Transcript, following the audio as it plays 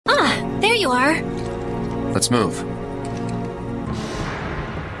you are. Let's move.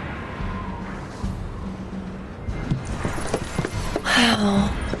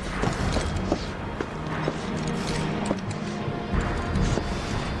 Wow.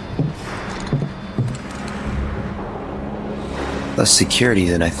 Less security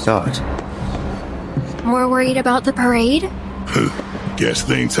than I thought. More worried about the parade? Guess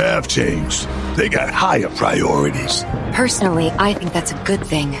things have changed. They got higher priorities. Personally, I think that's a good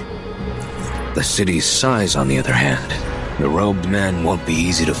thing. The city's size, on the other hand. The robed men won't be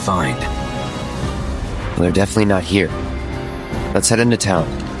easy to find. Well, they're definitely not here. Let's head into town.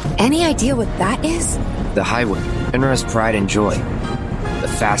 Any idea what that is? The highway. Shinra's pride and joy.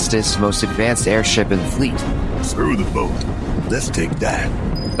 The fastest, most advanced airship in the fleet. Screw the boat. Let's take that.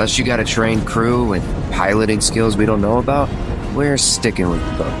 Unless you got a trained crew and piloting skills we don't know about, we're sticking with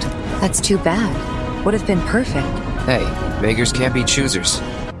the boat. That's too bad. Would have been perfect. Hey, beggars can't be choosers.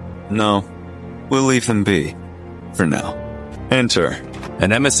 No, we'll leave them be. For now. Enter.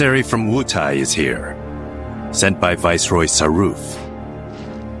 An emissary from Wutai is here. Sent by Viceroy Saruf.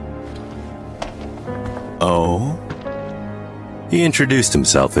 Oh? He introduced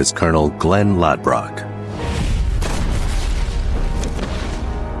himself as Colonel Glenn Ladbrock.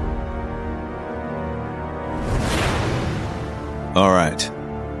 All right.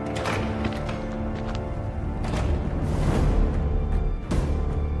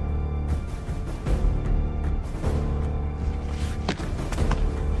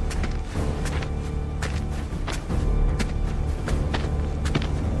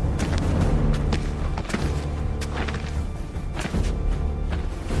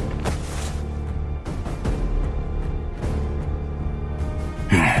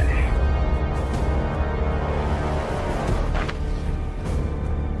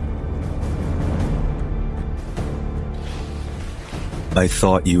 I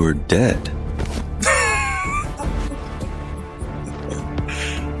thought you were dead.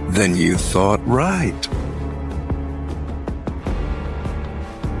 Then you thought right.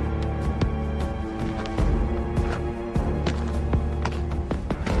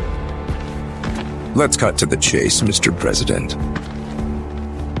 Let's cut to the chase, Mr. President.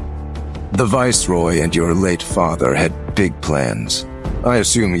 The Viceroy and your late father had big plans. I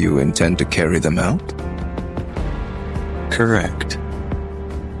assume you intend to carry them out? Correct.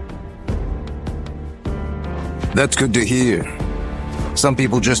 That's good to hear. Some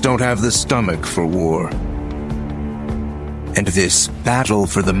people just don't have the stomach for war. And this battle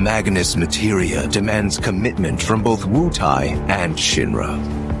for the Magnus Materia demands commitment from both Wutai and Shinra.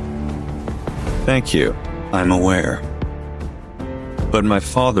 Thank you. I'm aware. But my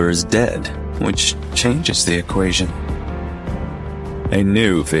father is dead, which changes the equation. A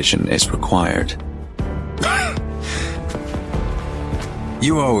new vision is required.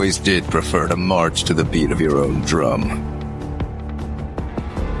 You always did prefer to march to the beat of your own drum.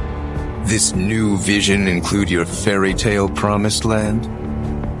 This new vision include your fairy tale promised land?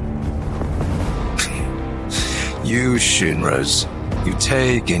 You Shinras, you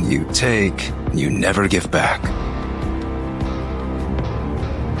take, and you never give back.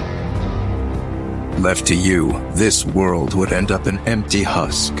 Left to you, this world would end up an empty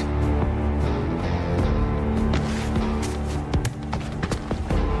husk.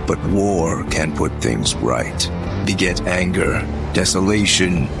 But war can put things right, beget anger,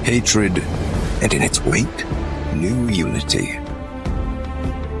 desolation, hatred, and in its wake, new unity.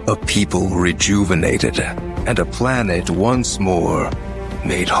 A people rejuvenated, and a planet once more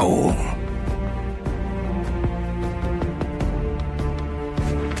made whole.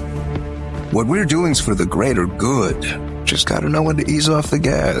 What we're doing's for the greater good. Just gotta know when to ease off the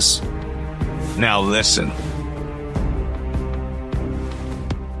gas. Now listen.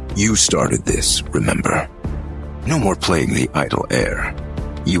 You started this, remember? No more playing the idle heir.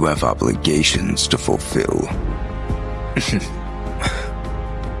 You have obligations to fulfill.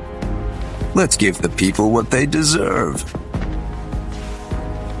 Let's give the people what they deserve.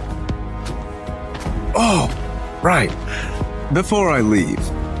 Oh, right. Before I leave,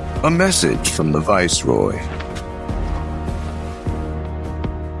 a message from the Viceroy.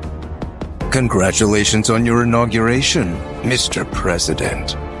 Congratulations on your inauguration, Mr.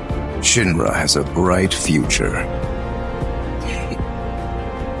 President. Shinra has a bright future.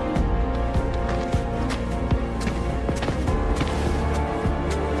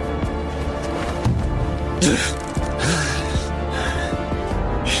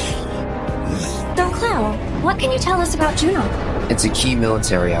 Don Clow, what can you tell us about Juno? It's a key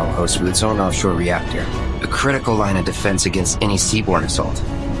military outpost with its own offshore reactor. A critical line of defense against any seaborne assault.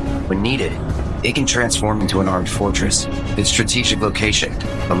 When needed, It can transform into an armed fortress. Its strategic location,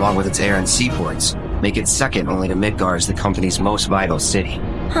 along with its air and seaports, make it second only to Midgar's the company's most vital city.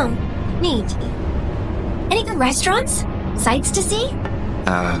 Huh. Neat. Any good restaurants? Sights to see?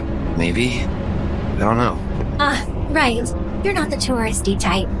 Maybe? I don't know. Right. You're not the touristy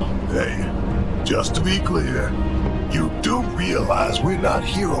type. Hey, just to be clear, you do realize we're not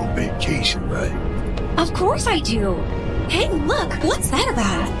here on vacation, right? Of course I do. Hey, look, what's that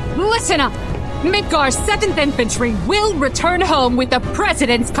about? Listen up! Midgar's 7th Infantry will return home with the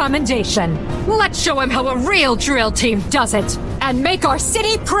President's commendation. Let's show him how a real drill team does it, and make our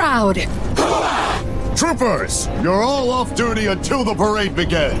city proud! Troopers, you're all off duty until the parade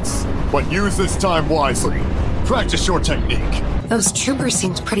begins. But use this time wisely. Practice your technique. Those troopers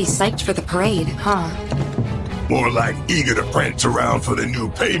seemed pretty psyched for the parade, huh? More like eager to prance around for the new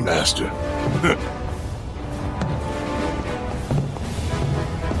paymaster.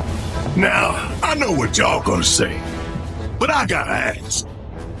 Now, I know what y'all gonna say, but I gotta ask.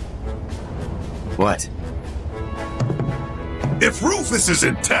 What? If Rufus is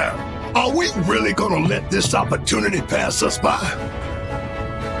in town, are we really gonna let this opportunity pass us by?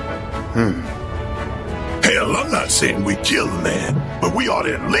 Hell, I'm not saying we kill the man, but we ought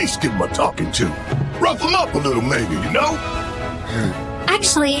to at least give him a talking to. Rough him up a little, maybe, you know?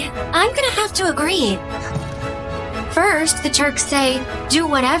 Actually, I'm gonna have to agree. First, the Turks say, do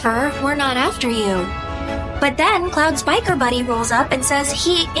whatever, we're not after you. But then Cloud's biker buddy rolls up and says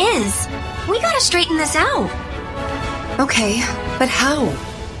he is. We gotta straighten this out. Okay, but how?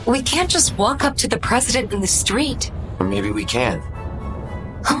 We can't just walk up to the president in the street. Or maybe we can.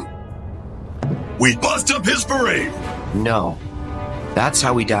 We bust up his parade! No. That's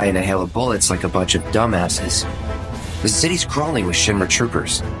how we die in a hail of bullets like a bunch of dumbasses. The city's crawling with Shinra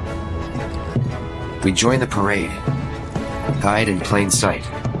troopers. We join the parade. Hide in plain sight.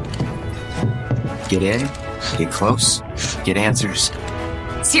 Get in, get close, get answers.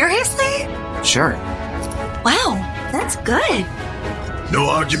 Seriously? Sure. Wow, that's good. No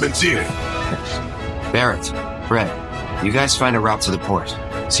arguments here. Barrett, Brett, you guys find a route to the port.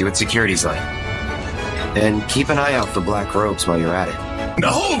 See what security's like. And keep an eye out for black robes while you're at it.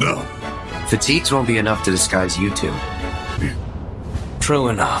 Now hold up! Fatigues won't be enough to disguise you two. True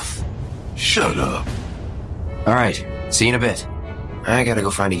enough. Shut up. Alright, see you in a bit. I gotta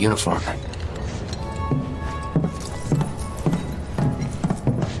go find a uniform.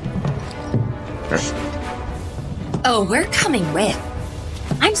 Oh, we're coming with.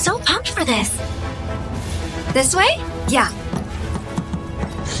 I'm so pumped for this. This way? Yeah.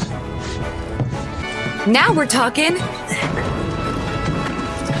 Now we're talking.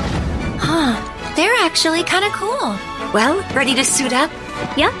 Huh, they're actually kind of cool. Well, ready to suit up?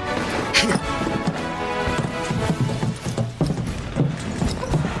 Yep.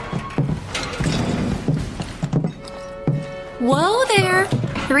 Whoa there.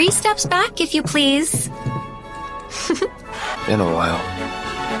 3 steps back, if you please. Been a while.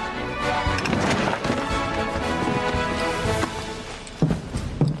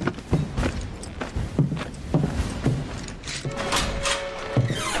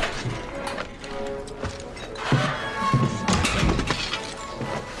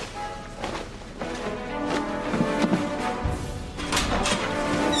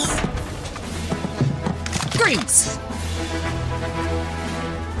 Freeze!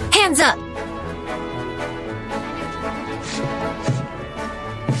 Hands up.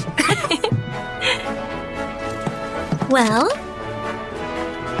 Well?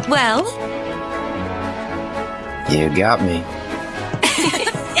 You got me.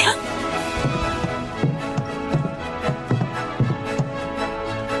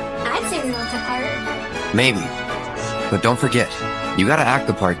 I'd say we look the part. Maybe. But don't forget, you gotta act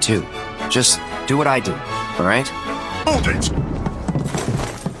the part too. Just do what I do, alright? Hold it!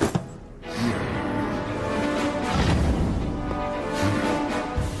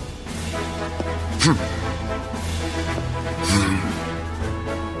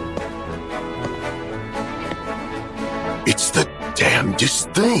 It's the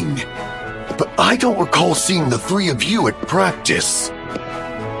damnedest thing. But I don't recall seeing the 3 of you at practice.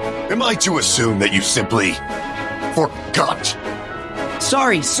 Am I to assume that you simply forgot?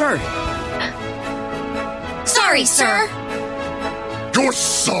 Sorry, sir. Sorry, sir. You're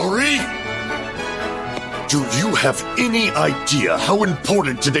sorry? Do you have any idea how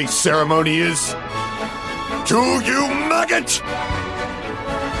important today's ceremony is? Do you, maggot?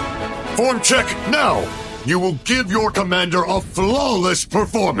 Form check now! You will give your commander a flawless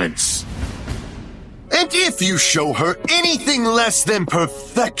performance. And if you show her anything less than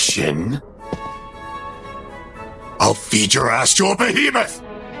perfection, I'll feed your ass to a behemoth!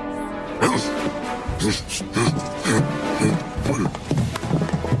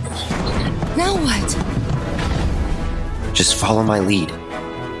 Now what? Just follow my lead.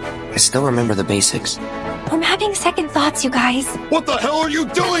 I still remember the basics. I'm having second thoughts, you guys. What the hell are you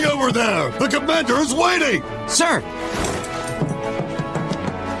doing over there? The commander is waiting! Sir!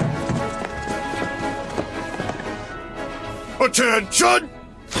 Attention!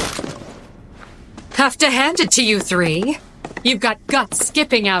 Have to hand it to you three. You've got guts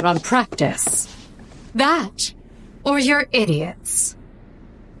skipping out on practice. That, or you're idiots.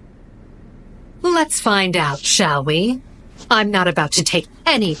 Let's find out, shall we? I'm not about to take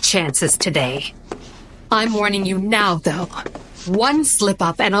any chances today. I'm warning you now, though. One slip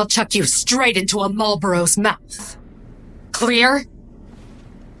up and I'll chuck you straight into a Marlboro's mouth. Clear?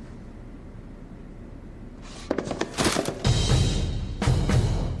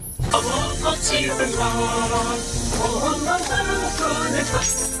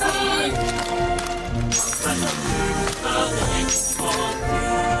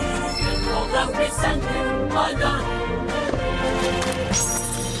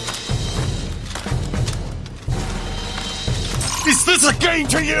 Is this a game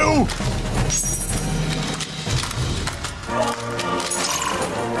to you?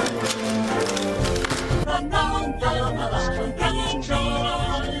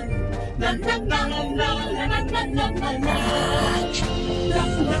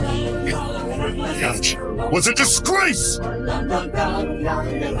 Was a disgrace!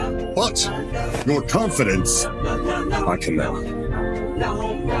 But your confidence, I commend.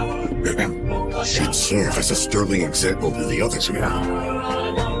 Should serve as a sterling example to the others now.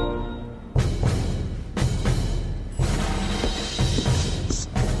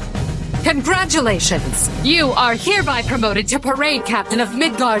 Congratulations! You are hereby promoted to Parade Captain of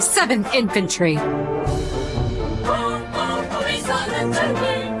Midgar's 7th Infantry.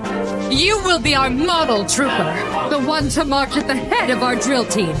 You will be our model trooper, the one to march at the head of our drill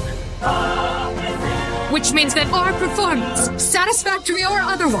team. Which means that our performance, satisfactory or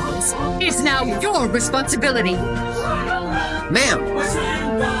otherwise, is now your responsibility. Ma'am!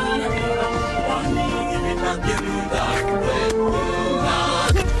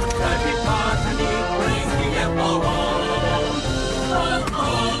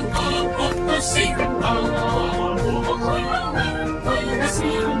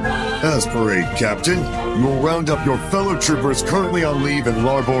 As parade captain, you will round up your fellow troopers currently on leave in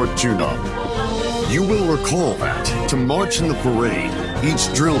Larboard Junon. You will recall that, to march in the parade,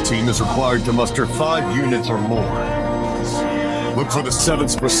 each drill team is required to muster 5 units or more. Look for the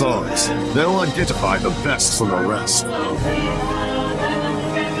 7th Brassards. They'll identify the best from the rest.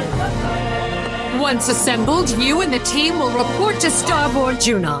 Once assembled, you and the team will report to Starboard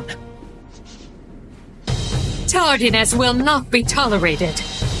Junon. Tardiness will not be tolerated.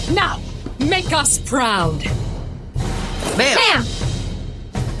 Now, make us proud. Ma'am!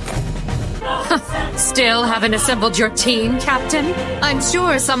 Still haven't assembled your team, Captain? I'm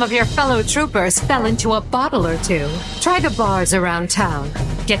sure some of your fellow troopers fell into a bottle or two. Try the bars around town.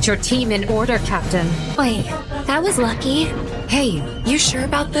 Get your team in order, Captain. Wait, that was lucky. Hey, you sure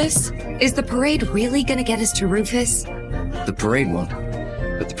about this? Is the parade really gonna get us to Rufus? The parade won't,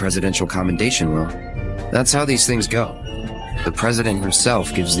 but the presidential commendation will. That's how these things go. The president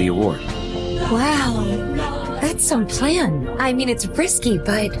himself gives the award. Wow, that's some plan. I mean, it's risky,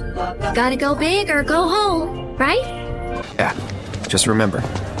 but... Gotta go big or go home, right? Yeah, just remember,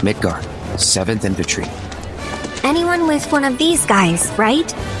 Midgard, 7th Infantry. Anyone with one of these guys,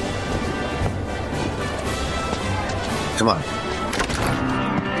 right? Come on.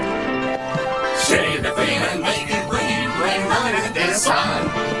 Say the thing and make it rain, rain on it this time.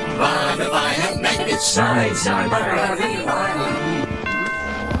 Ride the line and make it shine, shine bright on the line.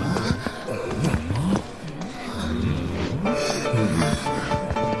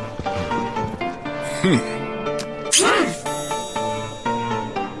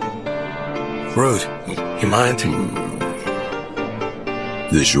 Rude, you mind?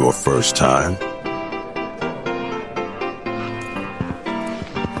 This your first time?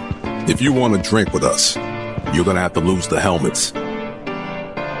 If you want to drink with us, you're gonna have to lose the helmets.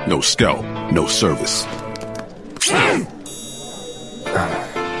 No scout, no service.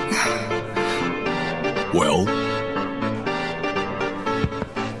 Well,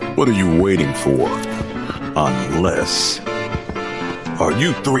 what are you waiting for? Unless... Are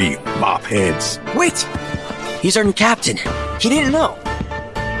you 3 mop heads? Wait! He's our new captain. He didn't know.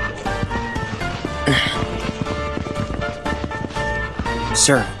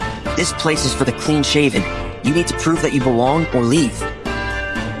 Sir, this place is for the clean-shaven. You need to prove that you belong or leave.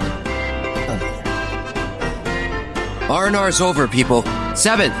 R&R's over, people.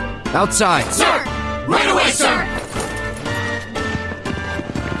 7th, Outside! Sir! Right away, sir!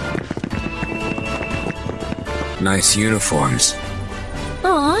 Nice uniforms.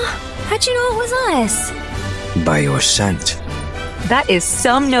 Aw, how'd you know it was us? By your scent. That is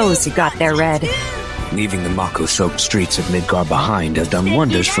some nose you got there, Red. Leaving the Mako-soaked streets of Midgar behind has done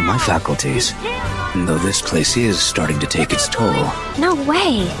wonders for my faculties. Though this place is starting to take its toll. No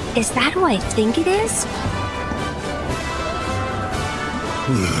way. Is that who I think it is?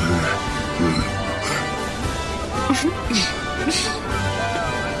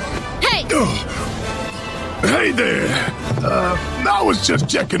 Hey! Hey there! I was just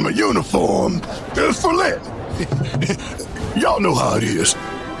checking my uniform. For Lit. Y'all know how it is.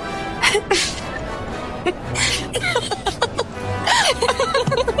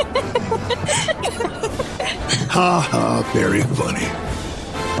 Ha ha, very funny.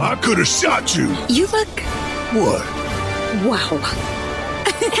 I could have shot you. You look... What? Wow.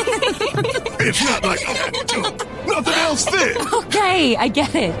 It's not like I had to do nothing else fit. Okay, I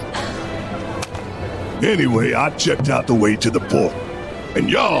get it. Anyway, I checked out the way to the port. And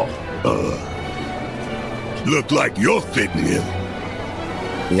y'all, look like you're fitting in.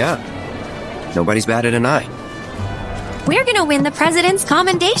 Yeah. Nobody's batted an eye. We're gonna win the president's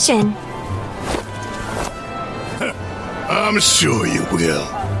commendation. I'm sure you will.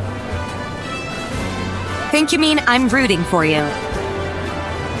 Think you mean I'm rooting for you?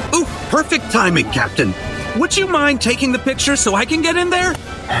 Ooh, perfect timing, Captain. Would you mind taking the picture so I can get in there?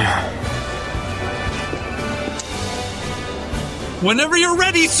 Whenever you're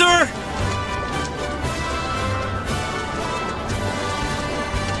ready, sir!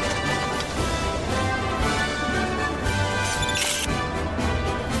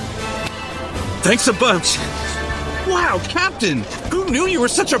 Thanks a bunch. Wow, Captain! Who knew you were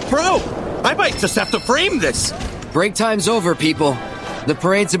such a pro? I might just have to frame this. Break time's over, people. The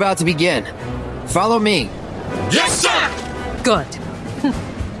parade's about to begin. Follow me. Yes, sir! Good.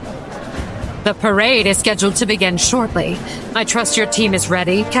 The parade is scheduled to begin shortly. I trust your team is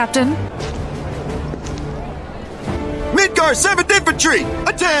ready, Captain? Midgar 7th Infantry!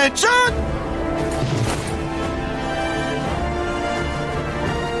 Attention!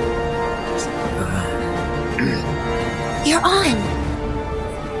 You're on.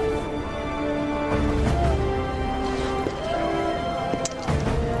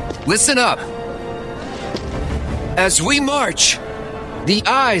 Listen up. As we march, the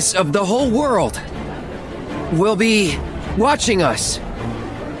eyes of the whole world will be watching us.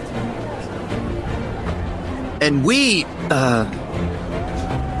 And we,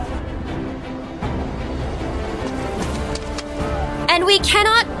 And we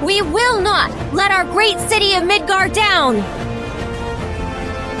cannot, we will not let our great city of Midgar down.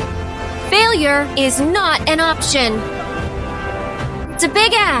 Failure is not an option. It's a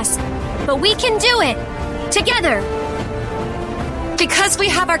big ask, but we can do it. Together. Because we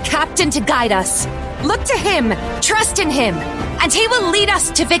have our captain to guide us. Look to him, trust in him, and he will lead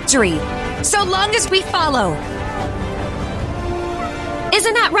us to victory, so long as we follow.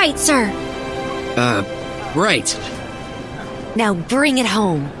 Isn't that right, sir? right. Now bring it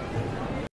home.